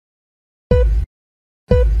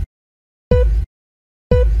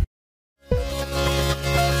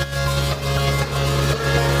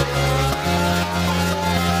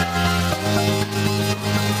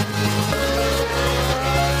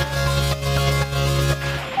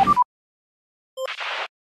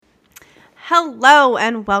Hello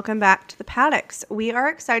and welcome back to the Paddocks. We are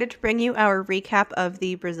excited to bring you our recap of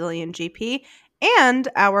the Brazilian GP and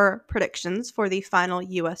our predictions for the final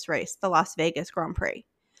US race, the Las Vegas Grand Prix.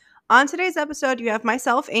 On today's episode, you have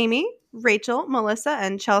myself, Amy, Rachel, Melissa,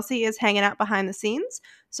 and Chelsea is hanging out behind the scenes.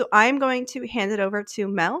 So I'm going to hand it over to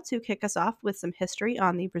Mel to kick us off with some history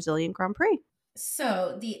on the Brazilian Grand Prix.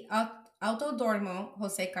 So the Autodromo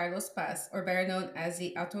Jose Carlos Paz, or better known as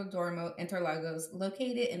the Autodromo Interlagos,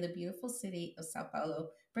 located in the beautiful city of Sao Paulo,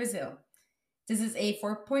 Brazil. This is a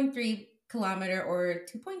 4.3 kilometer or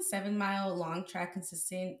 2.7-mile long track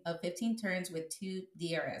consisting of 15 turns with two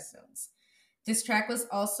DRS zones. This track was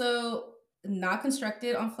also not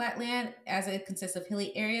constructed on flat land as it consists of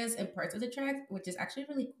hilly areas and parts of the track, which is actually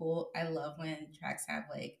really cool. I love when tracks have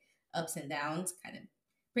like ups and downs, kind of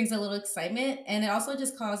brings a little excitement. And it also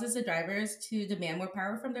just causes the drivers to demand more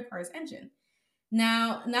power from their car's engine.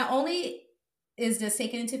 Now, not only is this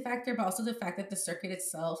taken into factor, but also the fact that the circuit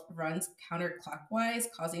itself runs counterclockwise,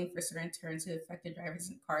 causing for certain turns to affect the drivers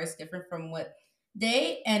and cars different from what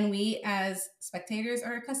they and we as spectators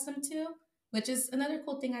are accustomed to, which is another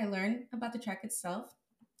cool thing I learned about the track itself.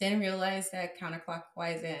 Didn't realize that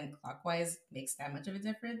counterclockwise and clockwise makes that much of a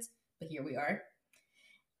difference, but here we are.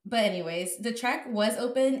 But anyways, the track was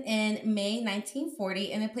open in May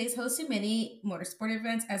 1940 and it plays host to many motorsport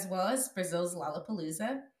events as well as Brazil's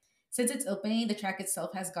Lollapalooza. Since its opening, the track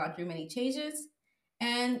itself has gone through many changes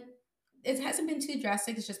and it hasn't been too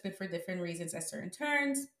drastic. It's just been for different reasons at certain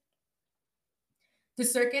turns. The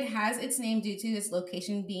circuit has its name due to its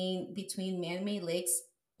location being between man-made lakes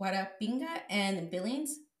Guarapinga and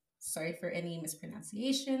Billings. Sorry for any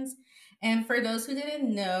mispronunciations. And for those who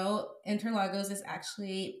didn't know, Interlagos is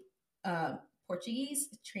actually Portuguese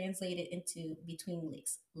translated into between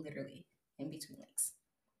lakes, literally in between lakes.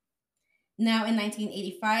 Now, in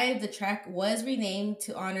 1985, the track was renamed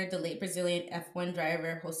to honor the late Brazilian F1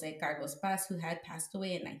 driver Jose Carlos Paz, who had passed away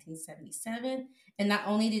in 1977. And not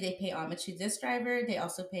only do they pay homage to this driver, they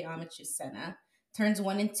also pay homage to Senna. Turns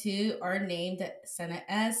 1 and 2 are named Senna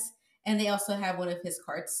S, and they also have one of his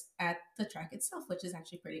carts at the track itself, which is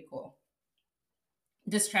actually pretty cool.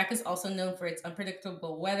 This track is also known for its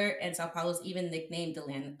unpredictable weather, and Sao Paulo's even nicknamed the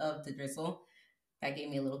land of the drizzle. That gave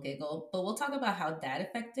me a little giggle, but we'll talk about how that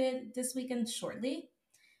affected this weekend shortly.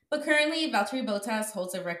 But currently, Valtteri Bottas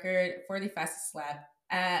holds a record for the fastest lap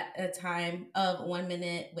at a time of 1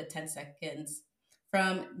 minute with 10 seconds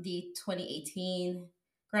from the 2018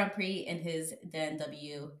 Grand Prix in his then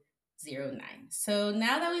W09. So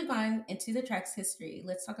now that we've gone into the track's history,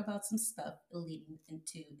 let's talk about some stuff leading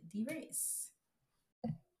into the race.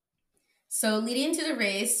 So leading into the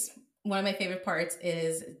race, one of my favorite parts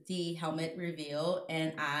is the helmet reveal,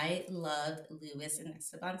 and I loved Lewis and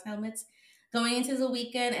Esteban's helmets going into the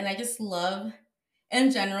weekend, and I just love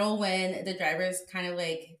in general when the drivers kind of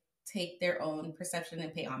like take their own perception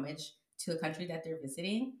and pay homage to a country that they're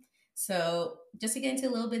visiting. So just to get into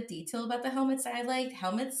a little bit detail about the helmets that I liked,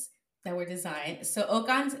 helmets that were designed. So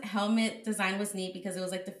Ocon's helmet design was neat because it was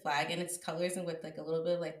like the flag and its colors and with like a little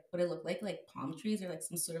bit of like what it looked like palm trees or like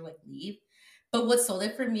some sort of like leaf. But what sold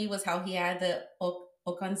it for me was how he had the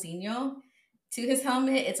Oconzinho to his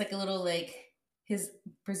helmet. It's like a little like his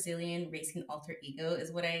Brazilian racing alter ego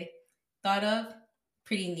is what I thought of.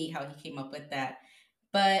 Pretty neat how he came up with that.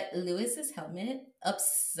 But Lewis's helmet,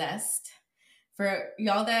 obsessed. For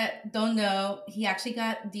y'all that don't know, he actually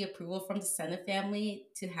got the approval from the Senna family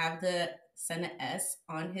to have the Senna S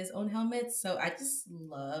on his own helmet. So I just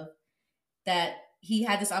love that he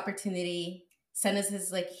had this opportunity. Senna's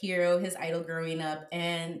his like hero, his idol growing up,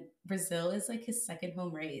 and Brazil is like his second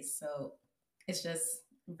home race. So it's just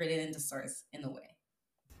written into stars in a way.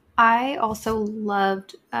 I also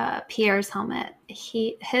loved Pierre's helmet.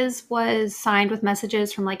 His was signed with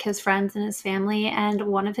messages from like his friends and his family, and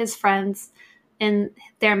one of his friends in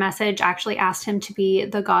their message actually asked him to be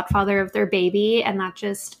the godfather of their baby, and that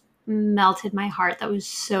just melted my heart. That was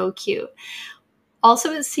so cute.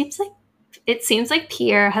 Also, it seems like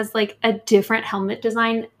Pierre has like a different helmet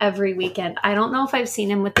design every weekend. I don't know if I've seen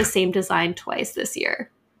him with the same design twice this year.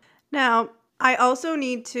 Now, I also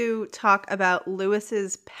need to talk about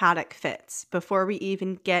Lewis's paddock fits before we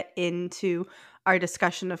even get into our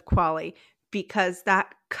discussion of quali, because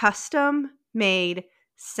that custom made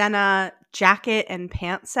Senna jacket and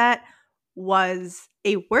pant set was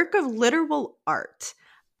a work of literal art.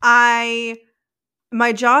 I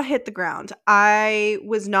My jaw hit the ground. I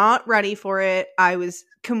was not ready for it. I was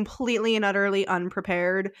completely and utterly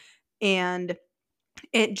unprepared, and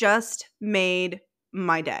it just made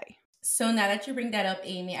my day. So now that you bring that up,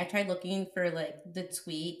 Amy, I tried looking for like the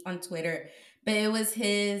tweet on Twitter, but it was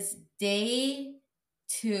his day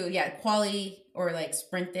to, yeah, quali or like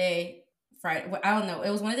sprint day, Friday. I don't know. It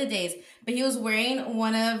was one of the days, but he was wearing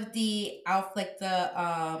one of the like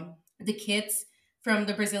the kits from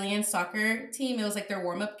the Brazilian soccer team. It was like their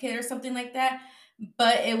warm up kit or something like that.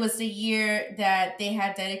 But it was the year that they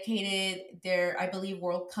had dedicated their, I believe,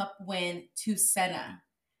 World Cup win to Senna.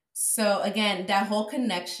 So again, that whole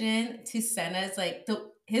connection to Senna is like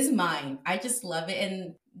his mind. I just love it,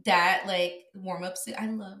 and that like warm up suit,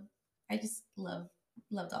 I just loved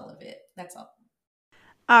all of it. That's all.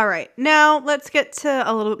 All right, now let's get to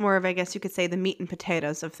a little bit more of, I guess you could say, the meat and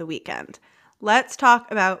potatoes of the weekend. Let's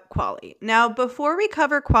talk about quali. Now, before we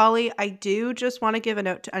cover quali, I do just want to give a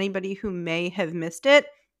note to anybody who may have missed it.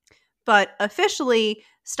 But officially,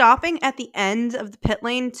 stopping at the end of the pit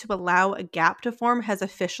lane to allow a gap to form has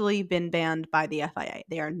officially been banned by the FIA.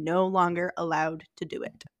 They are no longer allowed to do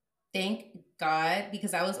it. Thank God,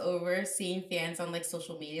 because I was over seeing fans on like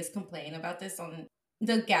social medias complain about this on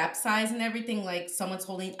the gap size and everything, like someone's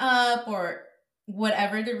holding up or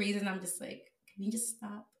whatever the reason. I'm just like, can you just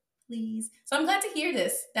stop, please? So I'm glad to hear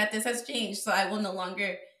that this has changed. So I will no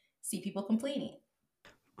longer see people complaining.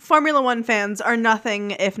 Formula One fans are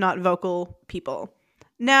nothing if not vocal people.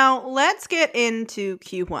 Now, let's get into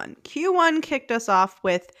Q1. Q1 kicked us off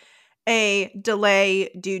with a delay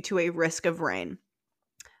due to a risk of rain.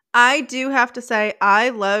 I do have to say, I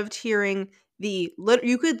loved hearing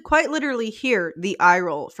you could quite literally hear the eye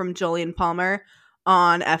roll from Julian Palmer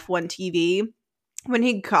on F1 TV when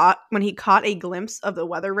he caught a glimpse of the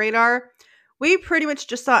weather radar. We pretty much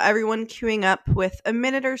just saw everyone queuing up with a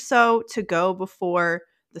minute or so to go before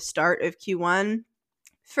the start of Q1.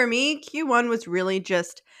 For me, Q1 was really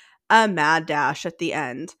just a mad dash at the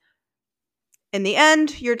end. In the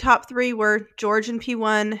end, your top three were George in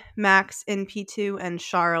P1, Max in P2, and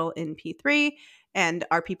Charles in P3. And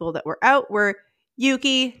our people that were out were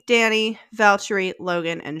Yuki, Danny, Valtteri,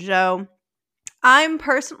 Logan, and Zhou. I'm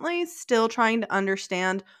personally still trying to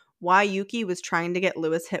understand why Yuki was trying to get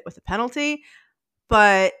Lewis hit with a penalty,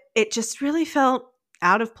 but it just really felt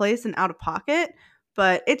out of place and out of pocket.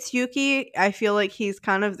 But it's Yuki. I feel like he's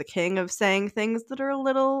kind of the king of saying things that are a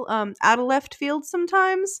little out of left field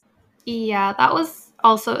sometimes. Yeah, that was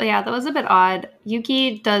also, yeah, that was a bit odd.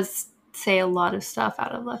 Yuki does say a lot of stuff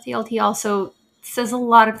out of left field. He also says a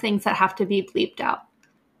lot of things that have to be bleeped out.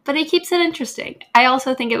 But he keeps it interesting. I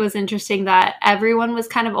also think it was interesting that everyone was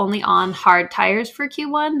kind of only on hard tires for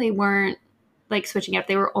Q1. They weren't like switching up.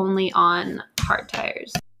 They were only on hard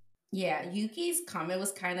tires. Yeah, Yuki's comment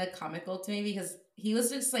was kind of comical to me because he was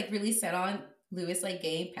just like really set on Lewis like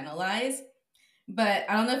getting penalized. But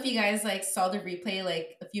I don't know if you guys like saw the replay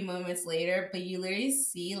like a few moments later, but you literally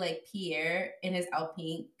see like Pierre in his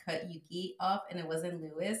Alpine cut Yuki off, and it wasn't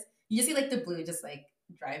Lewis. You just see like the blue just like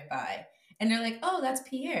drive by, and they're like, "Oh, that's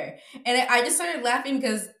Pierre," and I just started laughing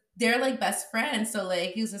because they're like best friends. So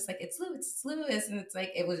like he was just like, it's Lewis," and it's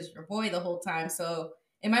like it was just your boy the whole time. So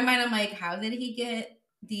in my mind, I'm like, how did he get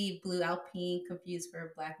the blue Alpine confused for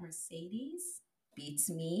a black Mercedes? Beats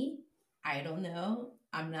me. I don't know.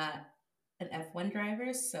 I'm not an F1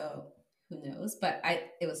 driver, so who knows? But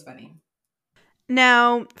it was funny.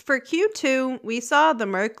 Now, for Q2, we saw the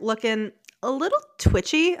Merc looking a little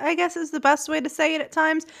twitchy, I guess is the best way to say it at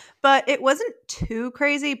times, but it wasn't too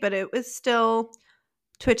crazy, but it was still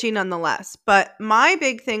twitchy nonetheless. But my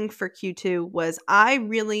big thing for Q2 was I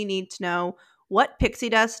really need to know what pixie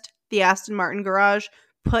dust the Aston Martin garage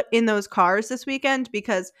put in those cars this weekend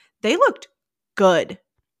because they looked good.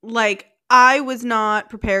 Like, I was not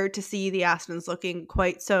prepared to see the Astons looking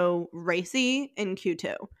quite so racy in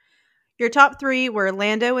Q2. Your top three were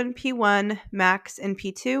Lando in P1, Max in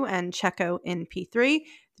P2, and Checo in P3.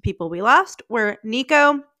 The people we lost were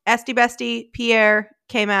Nico, Esty Bestie, Pierre,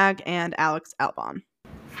 K-Mag, and Alex Albon.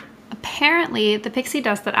 Apparently, the pixie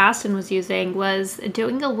dust that Aston was using was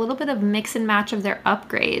doing a little bit of mix and match of their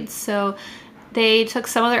upgrades. So they took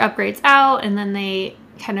some of their upgrades out, and then they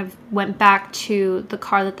kind of went back to the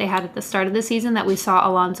car that they had at the start of the season that we saw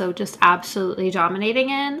Alonso just absolutely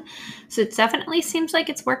dominating in. So it definitely seems like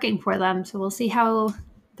it's working for them. So we'll see how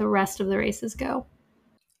the rest of the races go.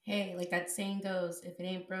 Hey, like that saying goes, if it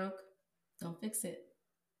ain't broke, don't fix it.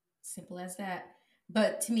 Simple as that.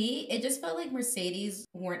 But to me, it just felt like Mercedes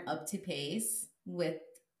weren't up to pace with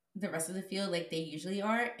the rest of the field like they usually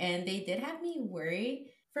are. And they did have me worried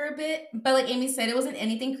for a bit. But like Amy said, it wasn't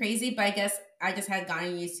anything crazy. But I guess I just had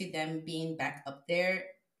gotten used to them being back up there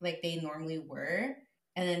like they normally were.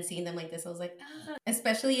 And then seeing them like this, I was like, ah.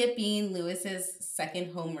 Especially it being Lewis's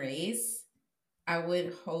second home race, I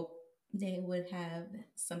would hope they would have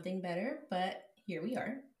something better. But here we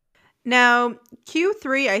are. Now,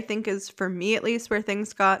 Q3, I think, is, for me at least, where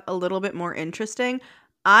things got a little bit more interesting.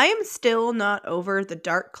 I am still not over the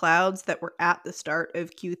dark clouds that were at the start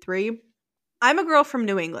of Q3. I'm a girl from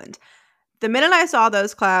New England. The minute I saw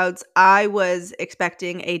those clouds, I was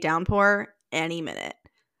expecting a downpour any minute.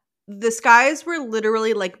 The skies were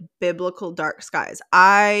literally like biblical dark skies.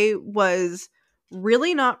 I was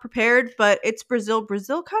really not prepared, but it's Brazil.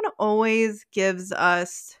 Brazil kind of always gives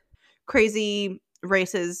us crazy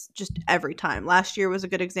races just every time. Last year was a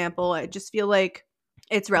good example. I just feel like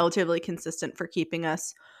it's relatively consistent for keeping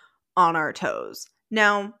us on our toes.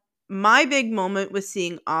 Now, my big moment was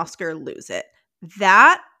seeing Oscar lose it.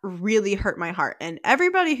 That really hurt my heart. And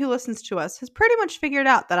everybody who listens to us has pretty much figured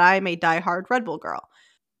out that I'm a diehard Red Bull girl.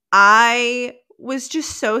 I was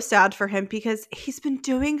just so sad for him because he's been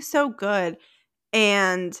doing so good,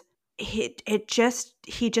 and he just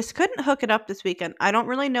couldn't hook it up this weekend. I don't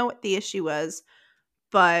really know what the issue was,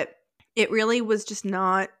 but it really was just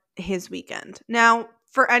not his weekend. Now,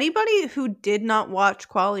 for anybody who did not watch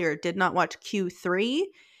quali or did not watch Q3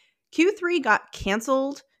 got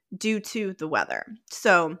canceled due to the weather.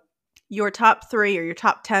 So your top 3 or your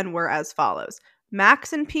top 10 were as follows: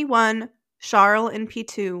 Max in P1, Charles in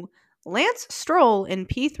P2, Lance Stroll in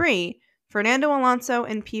P3, Fernando Alonso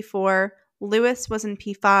in P4, Lewis was in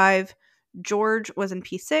P5, George was in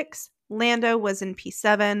P6, Lando was in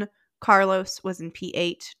P7, Carlos was in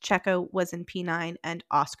P8, Checo was in P9, and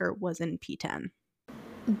Oscar was in P10.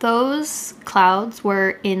 Those clouds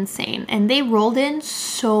were insane, and they rolled in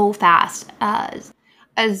so fast. As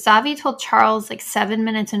Xavi told Charles, like 7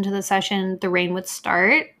 minutes into the session, the rain would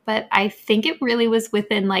start, but I think it really was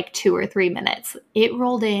within like 2 or 3 minutes. It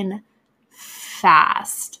rolled in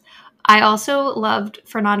fast. I also loved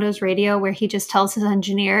Fernando's radio where he just tells his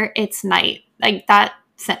engineer it's night. Like, that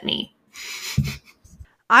sent me.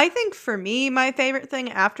 I think for me, my favorite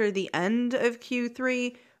thing after the end of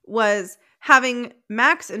Q3 was having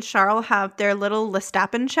Max and Charles have their little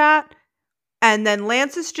Verstappen chat. And then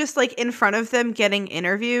Lance is just like in front of them getting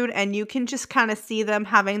interviewed, and you can just kind of see them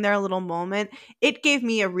having their little moment. It gave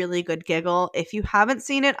me a really good giggle. If you haven't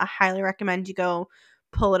seen it, I highly recommend you go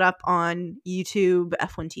pull it up on YouTube,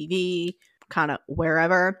 F1 TV, kind of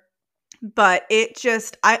wherever. But it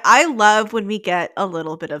just, I love when we get a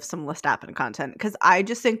little bit of some Verstappen content because I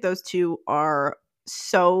just think those two are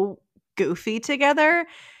so goofy together.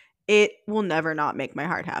 It will never not make my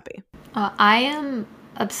heart happy. I am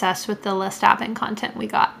obsessed with the Verstappen content we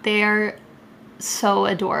got. They're so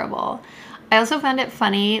adorable. I also found it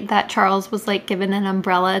funny that Charles was like given an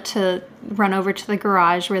umbrella to run over to the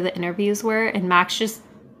garage where the interviews were, and Max just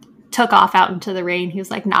took off out into the rain. He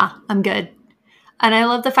was like, nah, I'm good. And I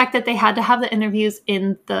love the fact that they had to have the interviews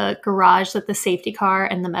in the garage that the safety car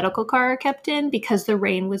and the medical car are kept in because the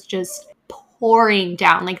rain was just pouring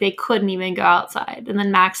down. Like, they couldn't even go outside. And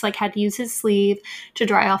then Max like had to use his sleeve to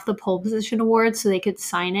dry off the pole position award so they could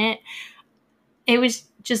sign it. It was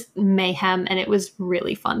just mayhem, and it was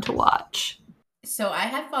really fun to watch. So I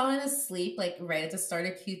had fallen asleep like right at the start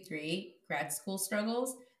of Q3 grad school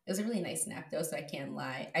struggles. It was a really nice nap though, so I can't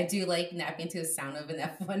lie. I do like napping to the sound of an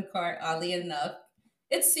F1 car, oddly enough.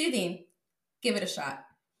 It's soothing. Give it a shot.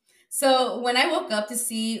 So when I woke up to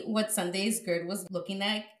see what Sunday's grid was looking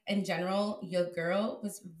like in general, your girl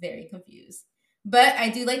was very confused. But I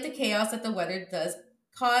do like the chaos that the weather does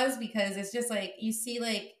cause because it's just like you see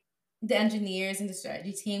like the engineers and the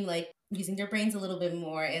strategy team like using their brains a little bit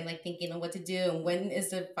more and like thinking on what to do and when is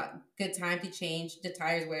the good time to change the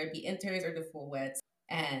tires, whether it be inters or the full wets.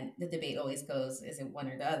 And the debate always goes, is it one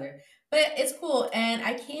or the other? But it's cool. And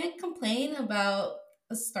I can't complain about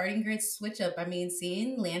a starting grid switch up. I mean,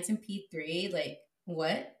 seeing Lance in P3, like,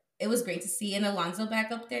 what? It was great to see. And Alonso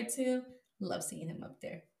back up there, too. Love seeing him up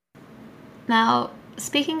there. Now,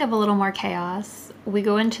 speaking of a little more chaos, we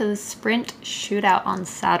go into the sprint shootout on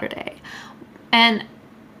Saturday. And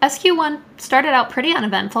SQ1 started out pretty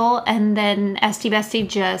uneventful, and then Esti Besti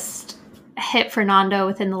just hit Fernando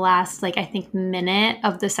within the last, like, I think, minute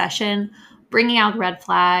of the session, bringing out the red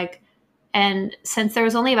flag. And since there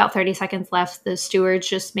was only about 30 seconds left, the stewards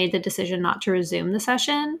just made the decision not to resume the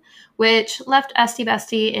session, which left Esti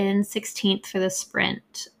Besti in 16th for the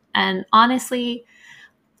sprint. And honestly,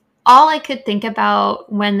 all I could think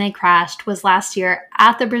about when they crashed was last year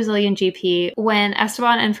at the Brazilian GP when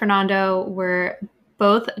Esteban and Fernando were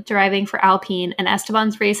both driving for Alpine, and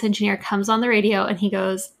Esteban's race engineer comes on the radio and he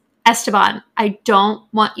goes, Esteban, I don't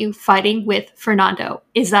want you fighting with Fernando.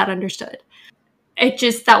 Is that understood?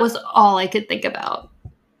 That was all I could think about.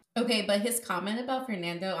 Okay, but his comment about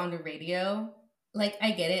Fernando on the radio, like,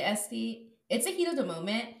 I get it, Esti. It's a heat of the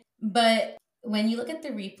moment, but when you look at the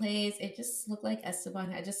replays, it just looked like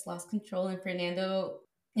Esteban had just lost control, and Fernando,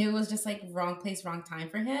 it was just like wrong place, wrong time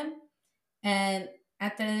for him. And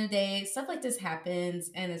at the end of the day, stuff like this happens,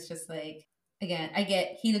 and it's just like, again, I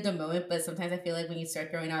get heat of the moment, but sometimes I feel like when you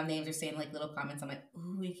start throwing out names or saying like little comments, I'm like,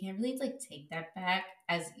 ooh, you can't really like take that back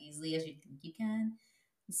as easily as you think you can.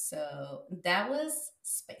 So that was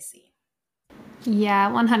spicy. Yeah,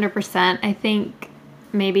 100%. I think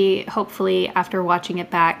maybe hopefully after watching it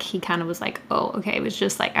back, he kind of was like, oh, okay, it was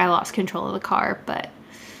just like I lost control of the car. But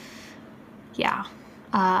yeah.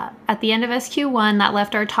 At the end of SQ1, that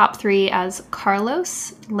left our top three as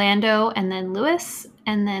Carlos, Lando, and then Lewis.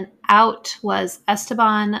 And then out was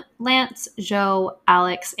Esteban, Lance, Joe,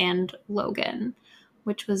 Alex, and Logan,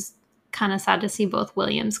 which was kind of sad to see both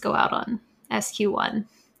Williams go out on SQ1.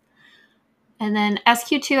 And then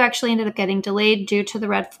SQ2 actually ended up getting delayed due to the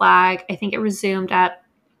red flag. I think it resumed at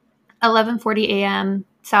 11:40 a.m.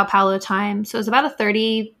 Sao Paulo time. So it was about a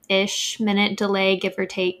 30-ish minute delay, give or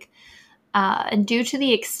take. And due to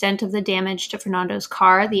the extent of the damage to Fernando's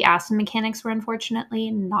car, the Aston mechanics were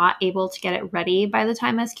unfortunately not able to get it ready by the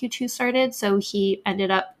time SQ2 started. So he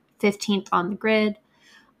ended up 15th on the grid.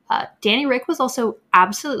 Danny Rick was also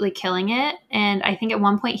absolutely killing it. And I think at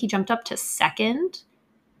one point he jumped up to second.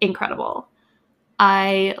 Incredible.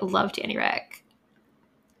 I love Danny Rick.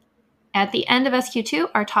 At the end of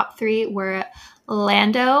SQ2, our top three were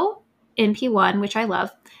Lando in P1, which I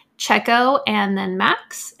love, Checo, and then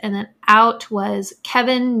Max. And then out was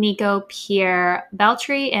Kevin, Nico, Pierre,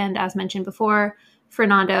 Valtteri, and as mentioned before,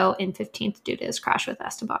 Fernando in 15th due to his crash with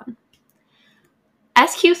Esteban.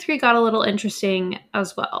 SQ3 got a little interesting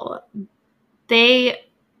as well. They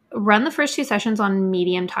run the first two sessions on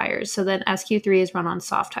medium tires, so then SQ3 is run on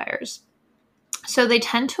soft tires. So they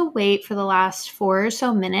tend to wait for the last 4 or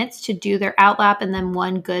so minutes to do their out lap and then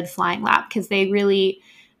one good flying lap because they're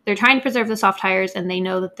trying to preserve the soft tires and they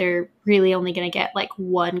know that they're really only going to get like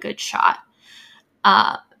one good shot.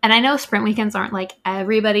 And I know sprint weekends aren't like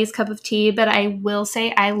everybody's cup of tea, but I will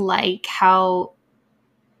say I like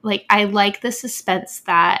the suspense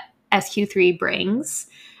that SQ3 brings.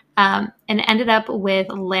 And it ended up with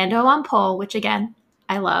Lando on pole, which again,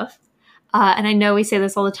 I love. And I know we say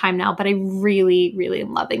this all the time now, but I really, really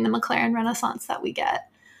am loving the McLaren renaissance that we get.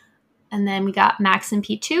 And then we got Max in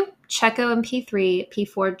P2, Checo in P3,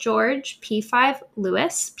 P4 George, P5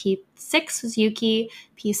 Lewis, P6 was Yuki,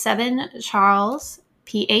 P7 Charles,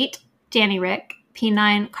 P8 Danny Rick,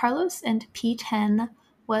 P9 Carlos, and P10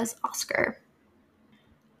 was Oscar.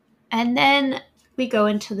 And then we go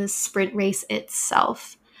into the sprint race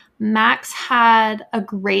itself. Max had a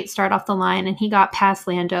great start off the line and he got past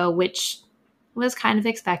Lando, which was kind of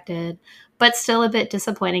expected, but still a bit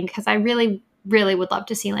disappointing because I really, really would love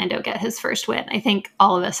to see Lando get his first win. I think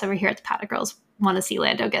all of us over here at the Paddock Girls want to see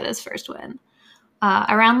Lando get his first win.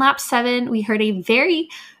 Around lap 7, we heard a very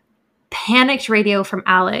panicked radio from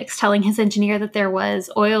Alex telling his engineer that there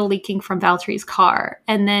was oil leaking from Valtteri's car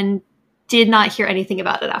and then did not hear anything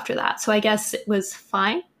about it after that. So I guess it was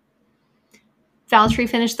fine. Valtteri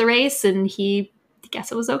finished the race and I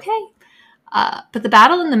guess it was okay. But the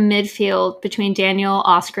battle in the midfield between Daniel,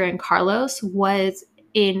 Oscar, and Carlos was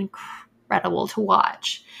incredible to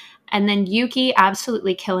watch. And then Yuki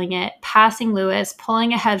absolutely killing it, passing Lewis,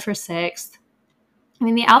 pulling ahead for 6th. I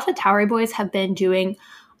mean, the Alpha Tauri boys have been doing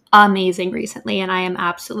amazing recently, and I am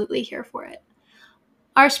absolutely here for it.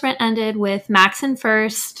 Our sprint ended with Max in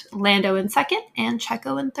first, Lando in second, and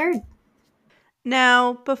Checo in third.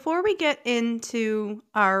 Now, before we get into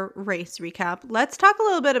our race recap, let's talk a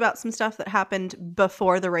little bit about some stuff that happened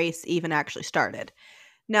before the race even actually started.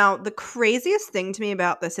 Now, the craziest thing to me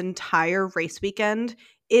about this entire race weekend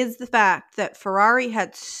is the fact that Ferrari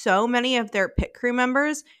had so many of their pit crew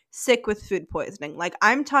members sick with food poisoning. Like,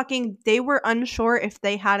 I'm talking, they were unsure if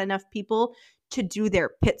they had enough people to do their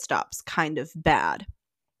pit stops kind of bad.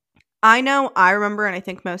 I know I remember, and I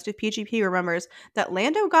think most of PGP remembers, that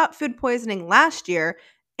Lando got food poisoning last year,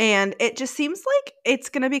 and it just seems like it's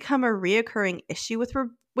going to become a reoccurring issue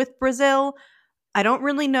with Brazil. I don't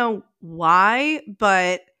really know why,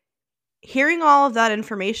 but hearing all of that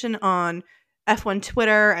information on F1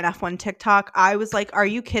 Twitter and F1 TikTok, I was like, are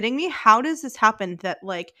you kidding me? How does this happen that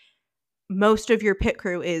like most of your pit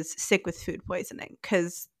crew is sick with food poisoning?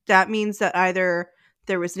 Because that means that either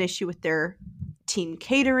there was an issue with their team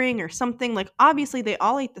catering or something. Like, obviously they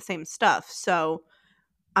all eat the same stuff, so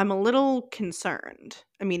I'm a little concerned.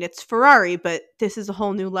 I mean, it's Ferrari, but this is a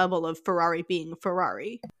whole new level of Ferrari being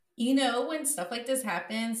Ferrari. You know, when stuff like this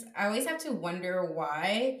happens, I always have to wonder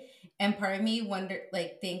why. And part of me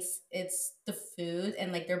thinks it's the food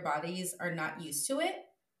and like their bodies are not used to it.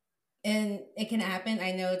 And it can happen.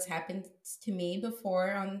 I know it's happened to me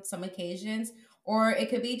before on some occasions. Or it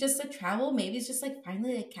could be just the travel. Maybe it's just like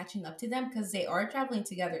finally like catching up to them because they are traveling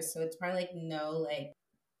together. So it's probably like no like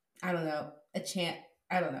I don't know, a chant.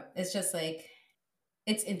 I don't know. It's just like,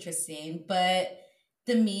 it's interesting, but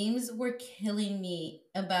the memes were killing me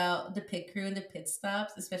about the pit crew and the pit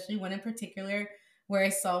stops, especially one in particular where I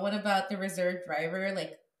saw one about the reserve driver,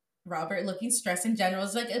 like Robert, looking stressed in general.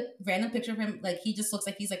 It's like a random picture of him, like he just looks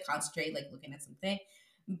like he's like concentrated, like looking at something.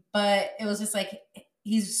 But it was just like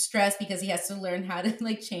he's stressed because he has to learn how to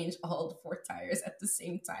like change all the four tires at the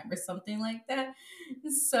same time or something like that.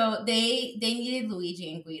 So they needed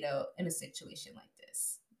Luigi and Guido in a situation like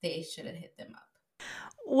this. They should have hit them up.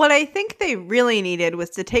 What I think they really needed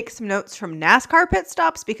was to take some notes from NASCAR pit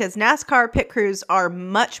stops, because NASCAR pit crews are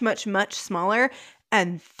much, much, much smaller,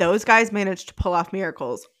 and those guys managed to pull off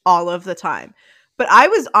miracles all of the time. But I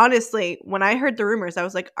was honestly, when I heard the rumors, I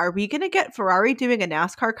was like, are we going to get Ferrari doing a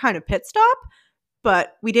NASCAR kind of pit stop?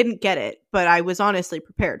 But we didn't get it, but I was honestly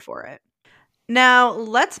prepared for it. Now,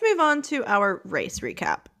 let's move on to our race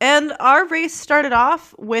recap. And our race started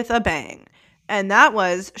off with a bang. And that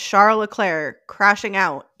was Charles Leclerc crashing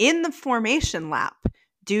out in the formation lap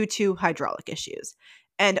due to hydraulic issues.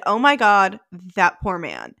 And oh my God, that poor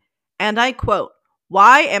man. And I quote,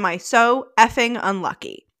 "Why am I so effing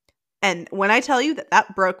unlucky?" And when I tell you that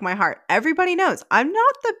that broke my heart, everybody knows I'm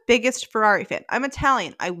not the biggest Ferrari fan. I'm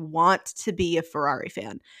Italian. I want to be a Ferrari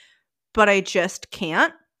fan, but I just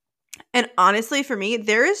can't. And honestly, for me,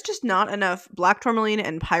 there is just not enough black tourmaline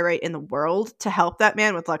and pyrite in the world to help that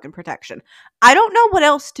man with luck and protection. I don't know what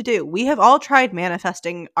else to do. We have all tried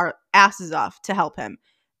manifesting our asses off to help him,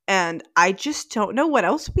 and I just don't know what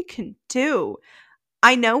else we can do.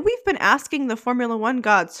 I know we've been asking the Formula One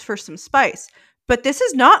gods for some spice, but this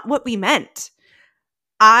is not what we meant.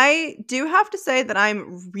 I do have to say that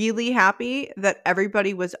I'm really happy that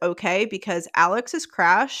everybody was okay, because Alex's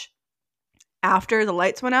crash after the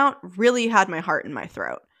lights went out really had my heart in my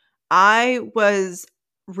throat. I was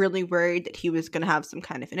really worried that he was going to have some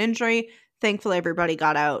kind of an injury. Thankfully, everybody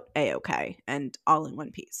got out A-okay and all in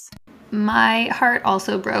one piece. My heart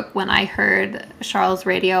also broke when I heard Charles'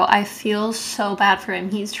 radio. I feel so bad for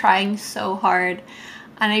him. He's trying so hard.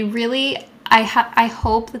 And I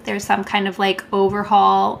hope that there's some kind of like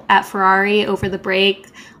overhaul at Ferrari over the break.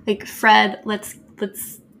 Like, Fred, let's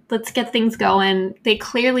get things going. They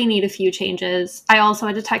clearly need a few changes. I also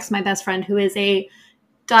had to text my best friend, who is a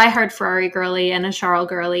diehard Ferrari girly and a Charles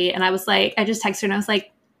girly, and I just texted her and I was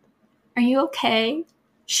like, "Are you okay?"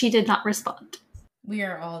 She did not respond. We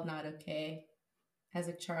are all not okay as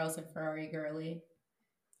a Charles and Ferrari girly.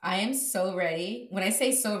 I am so ready. When I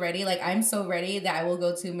say so ready, like I'm so ready that I will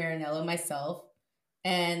go to Maranello myself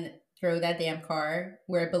and throw that damn car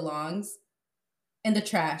where it belongs, in the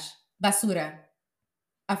trash. Basura.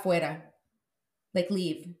 Afuera. Like,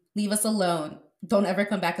 leave us alone. Don't ever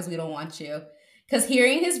come back because we don't want you. Because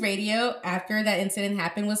hearing his radio after that incident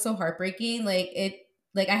happened was so heartbreaking. Like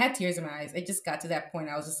I had tears in my eyes. It just got to that point.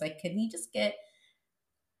 I was just like, can he just get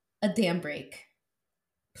a damn break,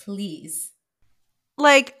 please?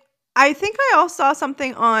 Like, I think I also saw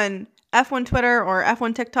something on F1 Twitter or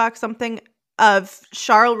F1 TikTok, something of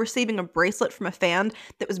Charles receiving a bracelet from a fan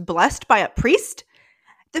that was blessed by a priest.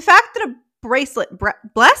 The fact that a bracelet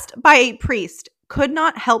blessed by a priest could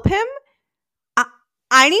not help him,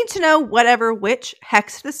 I need to know whatever witch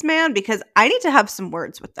hexed this man, because I need to have some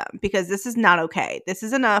words with them, because this is not okay. This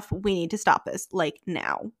is enough. We need to stop this, like,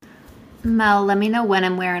 now. Mel, let me know when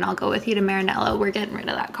and where, and I'll go with you to Maranello. We're getting rid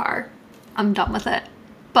of that car. I'm done with it.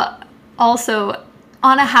 But also,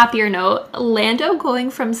 on a happier note, Lando going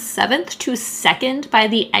from 7th to 2nd by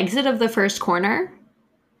the exit of the first corner,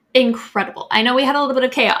 incredible. I know we had a little bit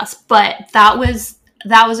of chaos, but that was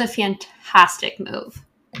a fantastic move.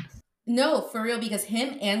 No, for real, because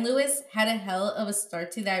him and Lewis had a hell of a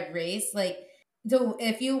start to that race. Like,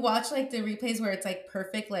 if you watch like the replays where it's like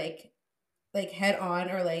perfect, like head on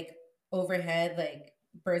or like overhead, like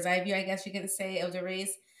bird's eye view, I guess you can say, of the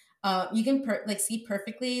race. You can like see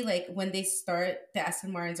perfectly like when they start, the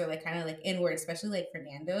Aston Martins are like kind of like inward, especially like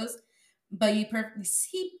Fernando's. But you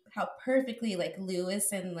see how perfectly like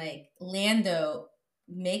Lewis and like Lando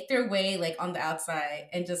make their way like on the outside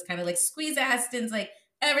and just kind of like squeeze Aston's like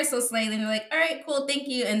ever so slightly, and they're like, all right, cool, thank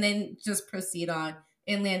you, and then just proceed on.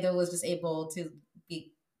 And Lando was just able to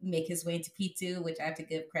make his way into P2, which I have to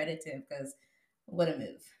give credit to him, because what a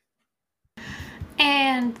move.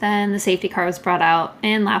 And then the safety car was brought out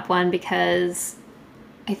in lap 1 because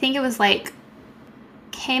I think it was like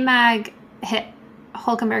K-Mag hit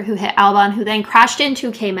Hulkenberg, who hit Albon, who then crashed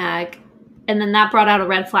into K-Mag, and then that brought out a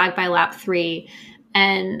red flag by lap 3.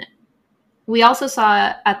 And we also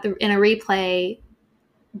saw in a replay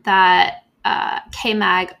that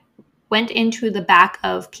K-Mag went into the back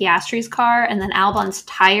of Piastri's car, and then Albon's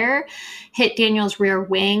tire hit Daniel's rear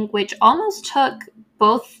wing, which almost took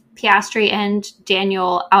both Piastri and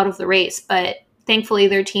Daniel out of the race. But thankfully,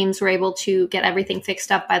 their teams were able to get everything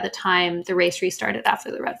fixed up by the time the race restarted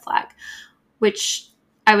after the red flag, which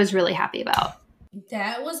I was really happy about.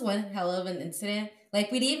 That was one hell of an incident.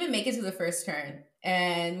 Like, we didn't even make it to the first turn,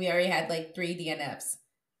 and we already had like 3 DNFs.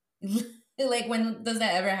 Like, when does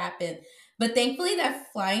that ever happen? But thankfully,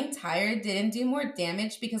 that flying tire didn't do more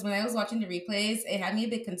damage, because when I was watching the replays, it had me a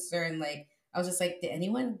bit concerned. Like, I was just like, did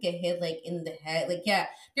anyone get hit like in the head? Like, yeah,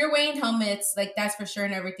 they're wearing helmets, like that's for sure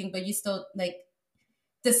and everything, but you still like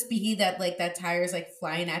the speed that like that tire is like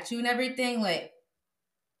flying at you and everything. Like,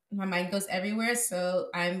 my mind goes everywhere. So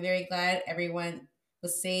I'm very glad everyone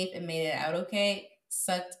was safe and made it out okay.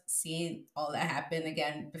 Sucked seeing all that happen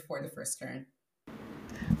again before the first turn.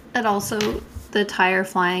 It also, the tire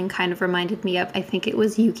flying kind of reminded me of, I think it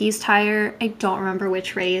was Yuki's tire. I don't remember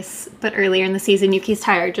which race, but earlier in the season, Yuki's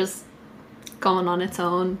tire just going on its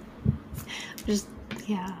own. Just,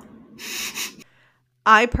 yeah.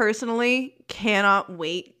 I personally cannot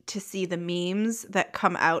wait to see the memes that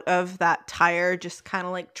come out of that tire just kind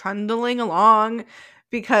of like trundling along,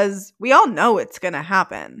 because we all know it's going to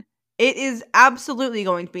happen. It is absolutely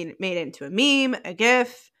going to be made into a meme, a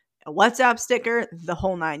GIF, a WhatsApp sticker, the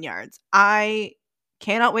whole 9 yards. I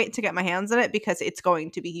cannot wait to get my hands on it because it's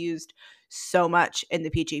going to be used so much in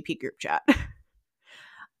the PGP group chat.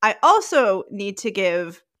 I also need to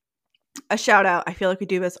give a shout out. I feel like we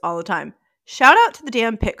do this all the time. Shout out to the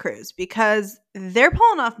damn pit crews, because they're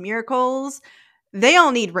pulling off miracles. They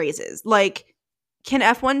all need raises. Like, can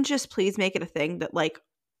F1 just please make it a thing that like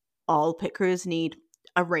all pit crews need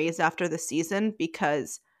a raise after the season,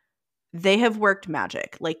 because they have worked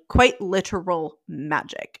magic, like quite literal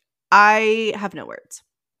magic. I have no words.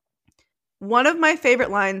 One of my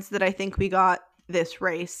favorite lines that I think we got this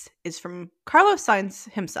race is from Carlos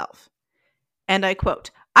Sainz himself. And I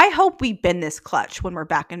quote, "I hope we bin this clutch when we're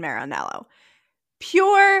back in Maranello.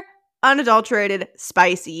 Pure, unadulterated,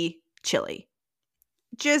 spicy chili."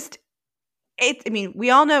 Just, I mean, we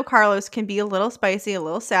all know Carlos can be a little spicy, a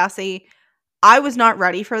little sassy. I was not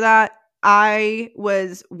ready for that. I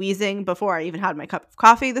was wheezing before I even had my cup of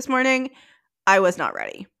coffee this morning. I was not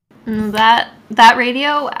ready. That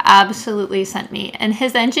radio absolutely sent me. And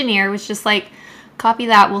his engineer was just like, copy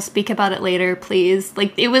that, we'll speak about it later, please.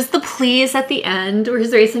 Like, it was the please at the end where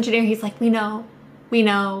his race engineer, he's like, we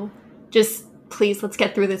know. Just please, let's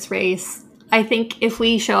get through this race. I think if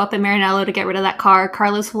we show up in Maranello to get rid of that car,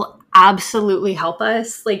 Carlos will absolutely help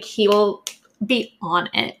us. Like, he will be on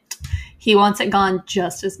it. He wants it gone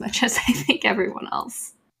just as much as I think everyone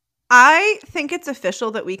else. I think it's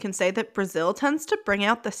official that we can say that Brazil tends to bring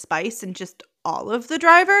out the spice in just all of the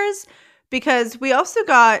drivers, because we also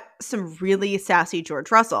got some really sassy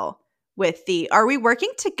George Russell with the, are we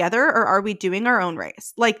working together or are we doing our own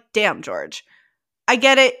race? Like, damn, George. I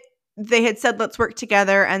get it. They had said, let's work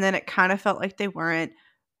together, and then it kind of felt like they weren't.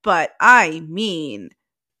 But I mean,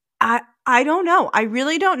 I don't know. I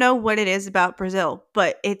really don't know what it is about Brazil,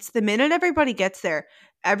 but it's the minute everybody gets there,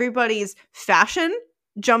 everybody's fashion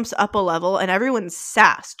jumps up a level and everyone's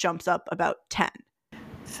sass jumps up about 10.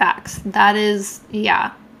 Facts. That is,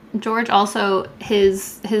 yeah. George also,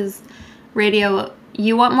 his radio,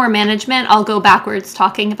 you want more management? I'll go backwards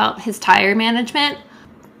talking about his tire management.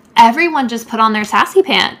 Everyone just put on their sassy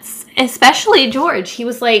pants, especially George. He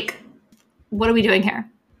was like, what are we doing here?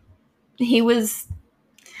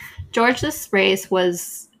 George, this race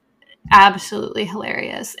was absolutely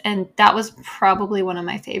hilarious. And that was probably one of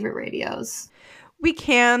my favorite radios. We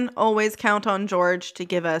can always count on George to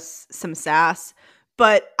give us some sass,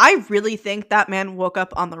 but I really think that man woke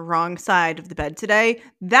up on the wrong side of the bed today.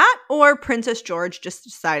 That or Princess George just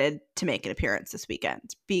decided to make an appearance this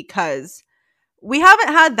weekend, because we haven't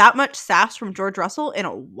had that much sass from George Russell in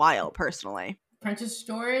a while, personally. Princess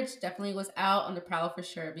George definitely was out on the prowl for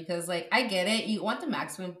sure, because like, I get it, you want the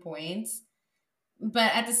maximum points,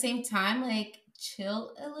 but at the same time, like,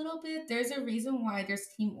 chill a little bit. There's a reason why there's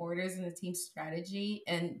team orders and a team strategy,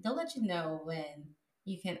 and they'll let you know when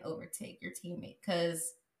you can overtake your teammate.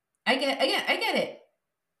 Because I get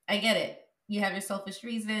it. You have your selfish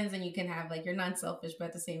reasons and you can have like your non-selfish, but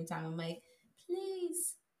at the same time, I'm like,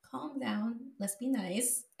 please calm down. Let's be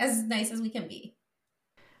nice as we can be.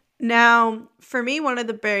 Now, for me, one of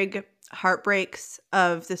the big heartbreaks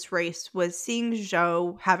of this race was seeing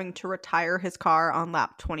Zhou having to retire his car on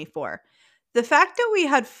lap 24. The fact that we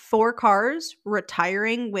had 4 cars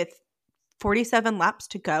retiring with 47 laps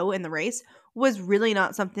to go in the race was really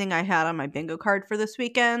not something I had on my bingo card for this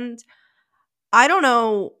weekend. I don't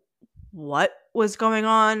know what was going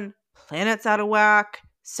on. planets out of whack,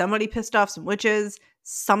 somebody pissed off some witches,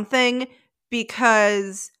 something,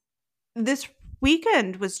 because this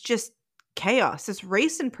weekend was just chaos. This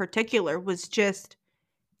race in particular was just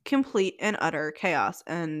complete and utter chaos,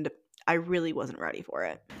 and I really wasn't ready for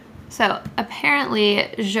it. So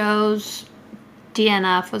apparently Zhou's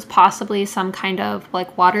DNF was possibly some kind of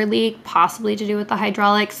like water leak, possibly to do with the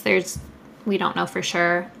hydraulics. We don't know for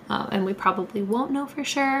sure, and we probably won't know for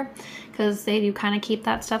sure because they do kind of keep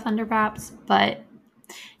that stuff under wraps. But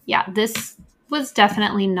yeah, this was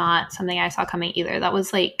definitely not something I saw coming either. That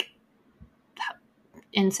was like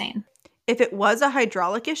insane. If it was a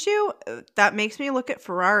hydraulic issue, that makes me look at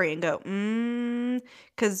Ferrari and go,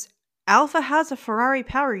 because Alpha has a Ferrari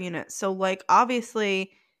power unit. So, like,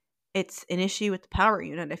 obviously it's an issue with the power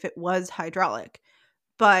unit if it was hydraulic.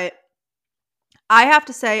 But I have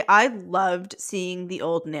to say, I loved seeing the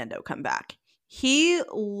old Nando come back. He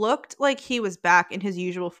looked like he was back in his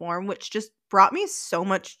usual form, which just brought me so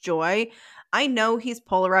much joy. I know he's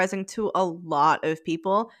polarizing to a lot of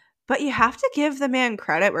people, but you have to give the man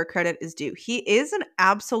credit where credit is due. He is an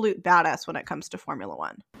absolute badass when it comes to Formula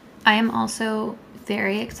One. I am also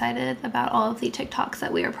very excited about all of the TikToks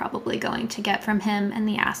that we are probably going to get from him and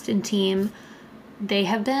the Aston team. They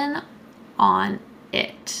have been on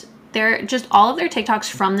it. They're just all of their TikToks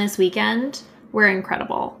from this weekend were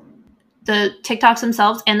incredible. The TikToks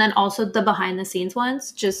themselves and then also the behind the scenes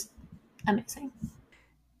ones, just amazing.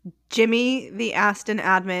 Jimmy, the Aston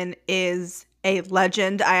admin, is a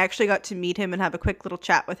legend. I actually got to meet him and have a quick little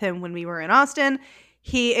chat with him when we were in Austin.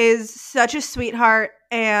 He is such a sweetheart,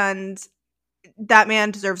 and that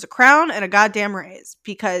man deserves a crown and a goddamn raise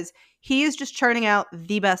because he is just churning out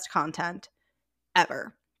the best content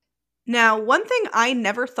ever. Now, one thing I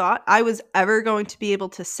never thought I was ever going to be able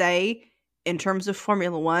to say in terms of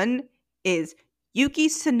Formula One is Yuki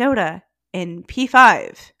Tsunoda in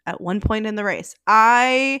P5 at one point in the race.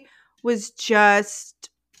 I was just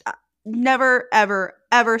never, ever,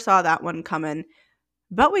 ever saw that one coming,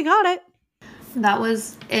 but we got it. That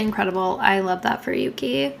was incredible. I love that for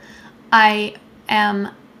Yuki. I am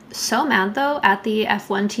so mad, though, at the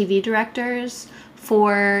F1 TV directors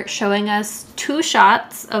for showing us 2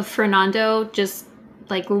 shots of Fernando just,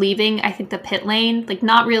 like, leaving, I think, the pit lane. Like,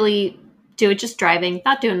 not really just driving,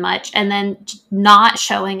 not doing much. And then not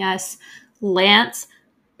showing us Lance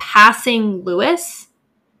passing Lewis.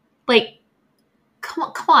 Like,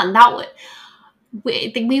 come on. That would...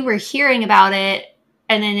 we were hearing about it,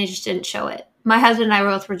 and then they just didn't show it. My husband and I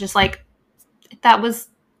both were just like, I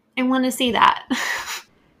want to see that.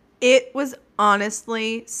 It was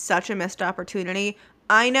honestly such a missed opportunity.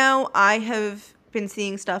 I know I have been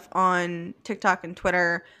seeing stuff on TikTok and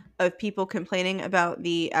Twitter of people complaining about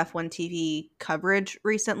the F1 TV coverage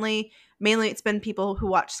recently. Mainly it's been people who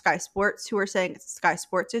watch Sky Sports who are saying it's a Sky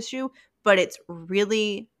Sports issue, but it's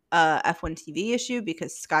really a F1 TV issue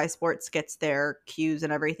because Sky Sports gets their cues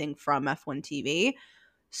and everything from F1 TV.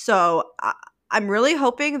 So I'm really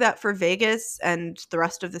hoping that for Vegas and the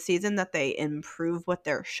rest of the season that they improve what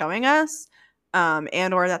they're showing us,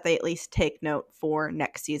 and or that they at least take note for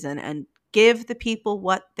next season and give the people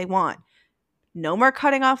what they want. No more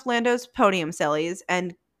cutting off Lando's podium sillies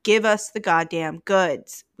and give us the goddamn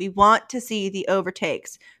goods. We want to see the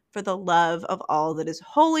overtakes. For the love of all that is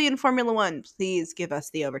holy in Formula One, please give us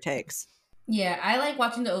the overtakes. Yeah, I like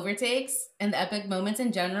watching the overtakes and the epic moments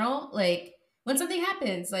in general. Like when something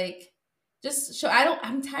happens, like just show.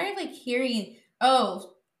 I'm tired of like hearing,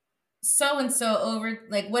 oh, so and so over,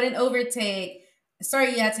 like what an overtake.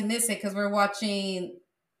 Sorry, you had to miss it because we're watching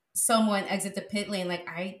someone exit the pit lane. Like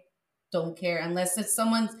I don't care unless it's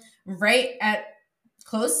someone's right at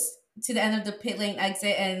close to the end of the pit lane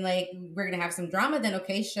exit and like we're gonna have some drama. Then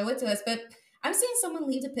okay, show it to us. But I'm seeing someone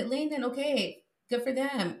leave the pit lane. Then okay, good for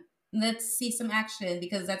them. Let's see some action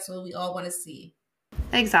because that's what we all want to see.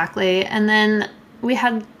 Exactly. And then we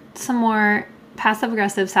had some more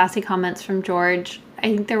passive-aggressive, sassy comments from George.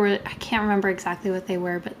 I think I can't remember exactly what they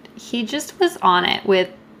were, but he just was on it with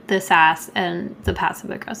the sass and the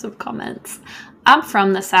passive-aggressive comments. I'm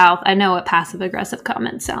from the South. I know what passive-aggressive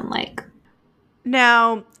comments sound like.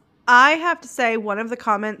 Now, I have to say one of the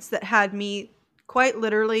comments that had me quite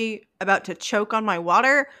literally about to choke on my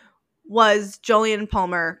water was Jolyon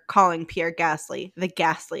Palmer calling Pierre Gasly the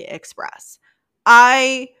Gasly Express.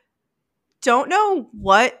 I don't know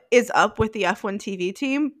what is up with the F1 TV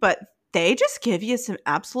team, but they just give you some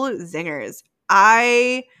absolute zingers.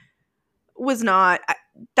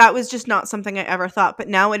 That was just not something I ever thought, but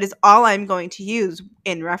now it is all I'm going to use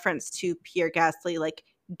in reference to Pierre Gasly, like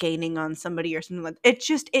gaining on somebody or something like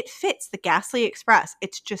that. It fits the Gasly Express.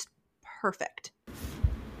 It's just perfect.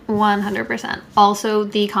 100%. Also,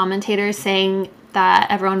 the commentators saying that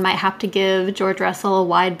everyone might have to give George Russell a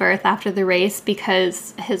wide berth after the race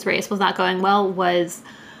because his race was not going well was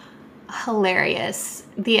hilarious.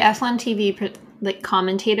 The F1 TV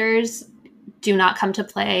commentators do not come to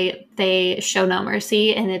play. They show no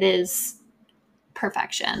mercy, and it is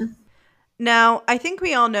perfection. Now, I think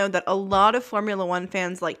we all know that a lot of Formula One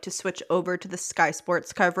fans like to switch over to the Sky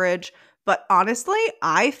Sports coverage, but honestly,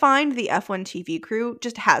 I find the F1 TV crew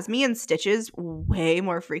just has me in stitches way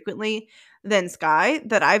more frequently than Sky,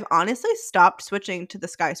 that I've honestly stopped switching to the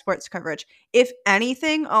Sky Sports coverage. If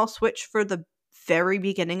anything, I'll switch for the very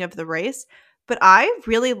beginning of the race, but I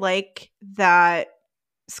really like that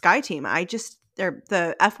Sky team. They're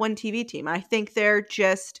the F1 TV team. I think they're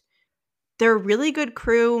a really good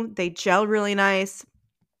crew. They gel really nice.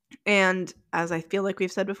 And as I feel like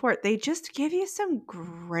we've said before, they just give you some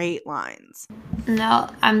great lines. No,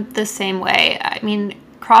 I'm the same way. I mean,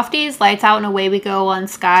 Crofty's Lights Out and Away We Go on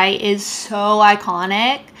Sky is so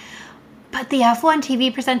iconic. But the F1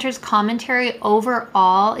 TV presenter's commentary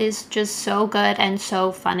overall is just so good and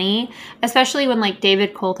so funny, especially when like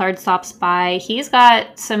David Coulthard stops by. He's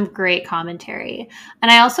got some great commentary.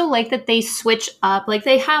 And I also like that they switch up. Like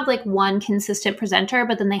they have like one consistent presenter,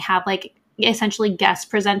 but then they have like essentially guest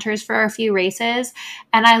presenters for a few races.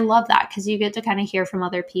 And I love that because you get to kind of hear from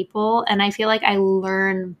other people. And I feel like I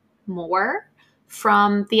learn more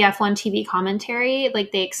from the F1 TV commentary.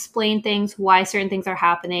 Like they explain things, why certain things are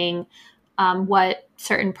happening, what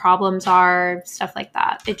certain problems are, stuff like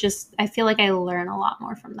that. I feel like I learn a lot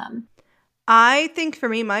more from them. I think for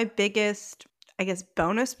me, my biggest, I guess,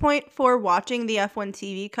 bonus point for watching the F1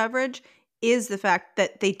 TV coverage is the fact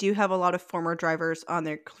that they do have a lot of former drivers on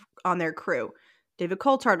their crew. David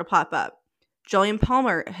Coulthard will pop up. Julian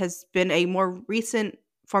Palmer has been a more recent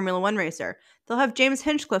Formula One racer. They'll have James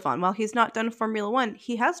Hinchcliffe on. While he's not done Formula One,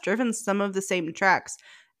 he has driven some of the same tracks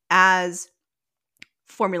as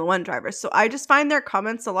Formula One drivers. So I just find their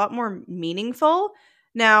comments a lot more meaningful.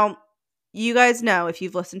 Now, you guys know, if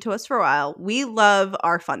you've listened to us for a while, we love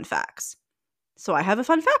our fun facts. So I have a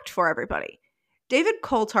fun fact for everybody. David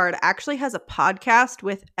Coulthard actually has a podcast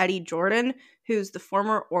with Eddie Jordan, who's the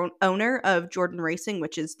former owner of Jordan Racing,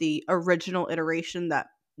 which is the original iteration that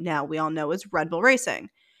now we all know as Red Bull Racing.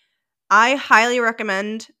 I highly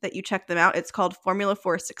recommend that you check them out. It's called Formula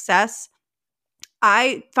 4 Success.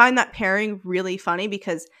 I find that pairing really funny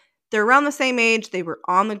because they're around the same age. They were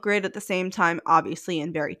on the grid at the same time, obviously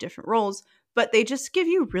in very different roles, but they just give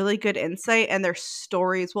you really good insight, and their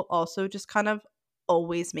stories will also just kind of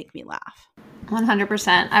always make me laugh.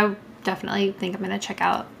 100%. I definitely think I'm going to check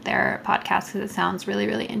out their podcast because it sounds really,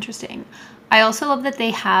 really interesting. I also love that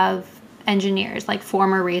they have engineers, like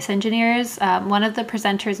former race engineers. One of the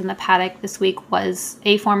presenters in the paddock this week was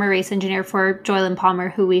a former race engineer for Joylan Palmer,